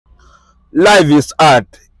Life is hard,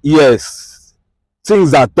 yes.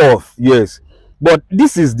 Things are tough, yes. But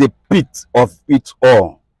this is the pit of it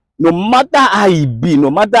all. No matter how e be, no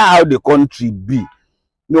matter how the country be,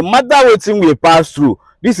 no matter wetin we pass through,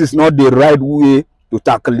 this is not the right way to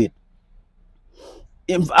tackle it.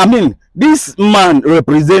 I mean, this man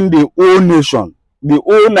represent the whole nation, the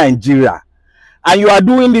whole Nigeria, and you are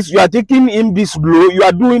doing this, you are taking him this blow, you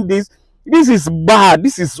are doing this. This is bad,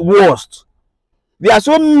 this is worst. There are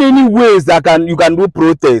so many ways that you can do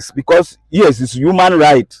protest, because yes, it's human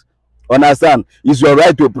right. Understand? It's your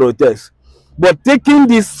right to protest. But taking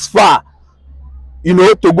this far,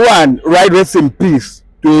 to go and write rest in peace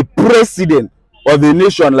to a president of a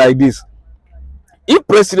nation like this. If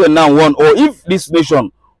president now want, or if this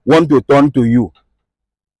nation want to turn to you,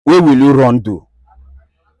 where will you run to?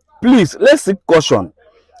 Please, let's seek caution.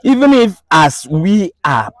 Even if as we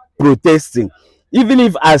are protesting, even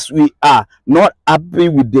if as we are not happy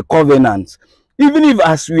with the covenant, even if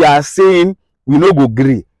as we are saying we no go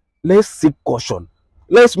gree, let's seek caution.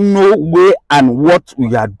 Let's know where and what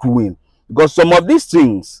we are doing, because some of these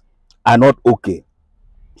things are not okay.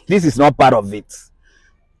 This is not part of it.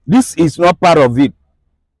 This is not part of it.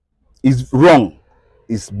 It's wrong.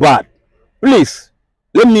 It's bad. Please,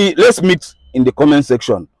 let's meet in the comment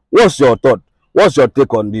section. What's your thought? What's your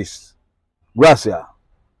take on this? Gracias.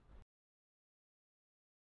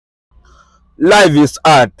 Life is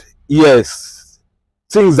hard, yes.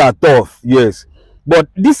 Things are tough, yes. But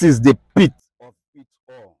this is the pit of it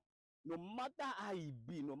all. No matter how it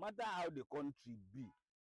be, no matter how the country be,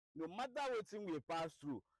 no matter what we pass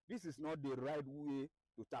through, this is not the right way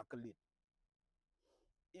to tackle it.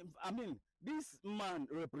 I mean, this man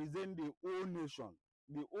represent the whole nation,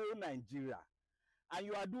 the whole Nigeria, and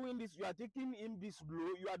you are doing this, you are taking him this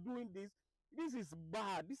blow, you are doing this. This is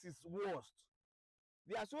bad, this is worst.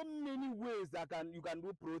 There are so many ways that you can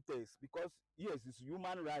do protest, because yes, it's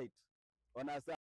human right. Understand?